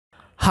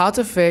How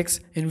to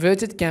fix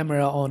inverted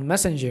camera on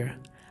Messenger.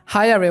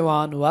 Hi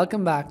everyone,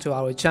 welcome back to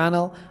our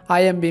channel. I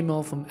am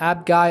Bimo from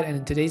App Guide, and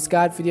in today's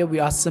guide video we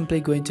are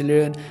simply going to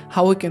learn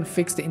how we can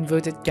fix the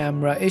inverted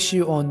camera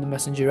issue on the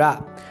Messenger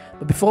app.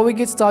 But before we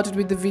get started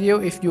with the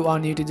video, if you are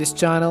new to this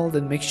channel,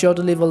 then make sure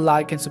to leave a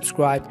like and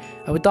subscribe.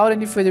 And without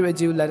any further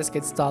ado, let us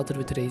get started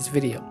with today's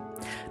video.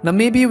 Now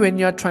maybe when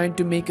you are trying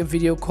to make a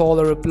video call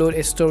or upload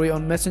a story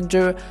on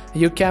Messenger,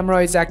 your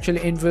camera is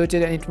actually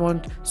inverted and it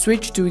won't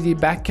switch to the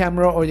back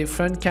camera or the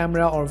front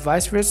camera or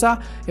vice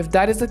versa. If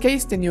that is the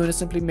case, then you want to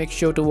simply make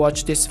sure to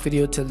watch this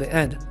video till the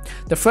end.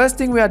 The first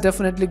thing we are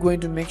definitely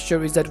going to make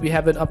sure is that we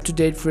have an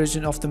up-to-date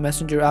version of the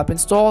Messenger app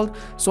installed.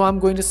 So I'm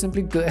going to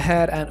simply go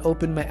ahead and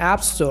open my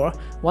App Store.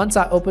 Once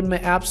I open my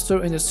App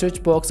Store, in the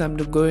search box I'm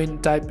going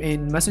to type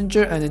in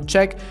Messenger and then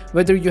check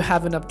whether you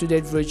have an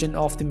up-to-date version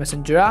of the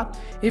Messenger app.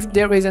 If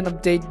there is an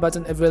update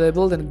button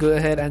available, then go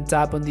ahead and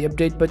tap on the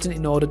update button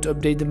in order to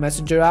update the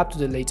Messenger app to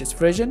the latest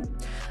version.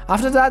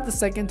 After that, the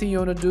second thing you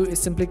want to do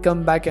is simply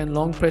come back and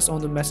long press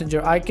on the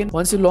Messenger icon.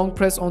 Once you long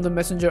press on the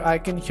Messenger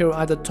icon, here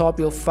at the top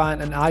you'll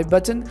find an I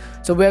button.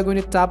 So we are going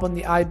to tap on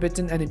the I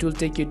button and it will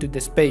take you to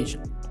this page.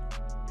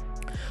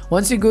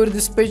 Once you go to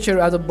this page, here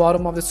at the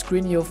bottom of the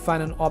screen you'll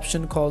find an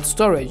option called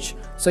storage.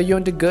 So you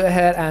want to go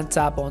ahead and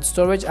tap on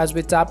storage. As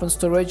we tap on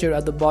storage, here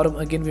at the bottom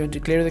again we want to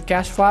clear the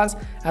cache files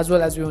as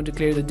well as we want to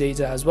clear the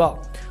data as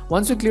well.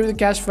 Once we clear the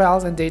cache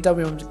files and data,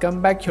 we want to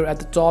come back. Here at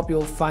the top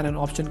you'll find an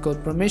option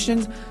called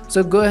permissions.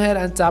 So go ahead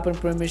and tap on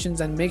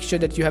permissions and make sure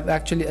that you have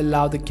actually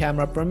allowed the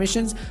camera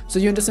permissions. So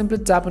you want to simply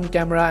tap on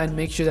camera and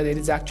make sure that it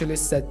is actually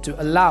set to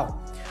allow.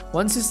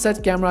 Once you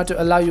set camera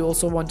to allow, you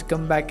also want to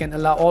come back and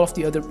allow all of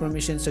the other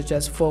permissions such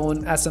as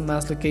phone,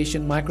 SMS,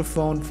 location,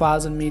 microphone,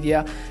 files and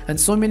media, and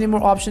so many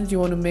more options. You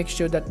want to make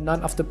sure that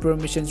none of the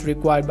permissions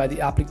required by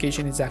the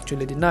application is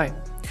actually denied.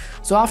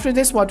 So after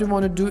this, what we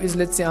want to do is,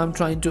 let's say I'm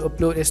trying to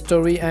upload a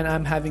story and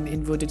I'm having the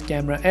inverted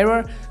camera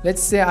error.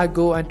 Let's say I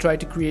go and try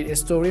to create a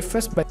story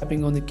first by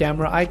tapping on the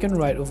camera icon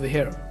right over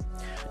here.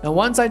 Now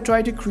once I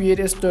try to create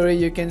a story,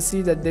 you can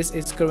see that this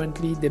is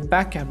currently the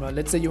back camera.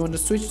 Let's say you want to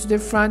switch to the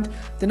front,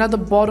 then at the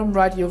bottom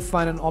right you'll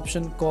find an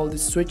option called the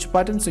switch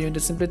button. So you want to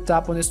simply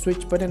tap on the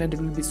switch button and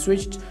it will be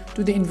switched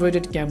to the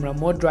inverted camera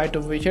mode right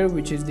over here,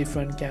 which is the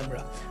front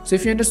camera. So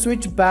if you want to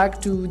switch back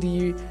to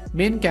the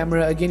main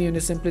camera, again you want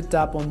to simply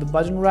tap on the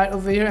button right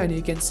over here and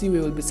you can see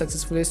we will be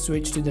successfully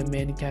switched to the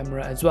main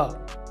camera as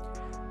well.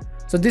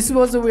 So this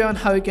was the way on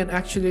how you can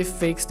actually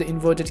fix the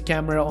inverted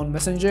camera on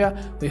Messenger.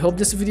 We hope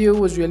this video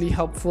was really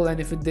helpful,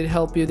 and if it did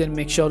help you, then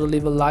make sure to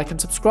leave a like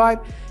and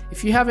subscribe.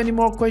 If you have any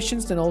more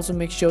questions, then also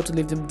make sure to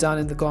leave them down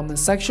in the comment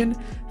section.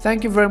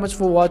 Thank you very much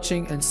for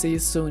watching and see you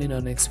soon in our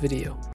next video.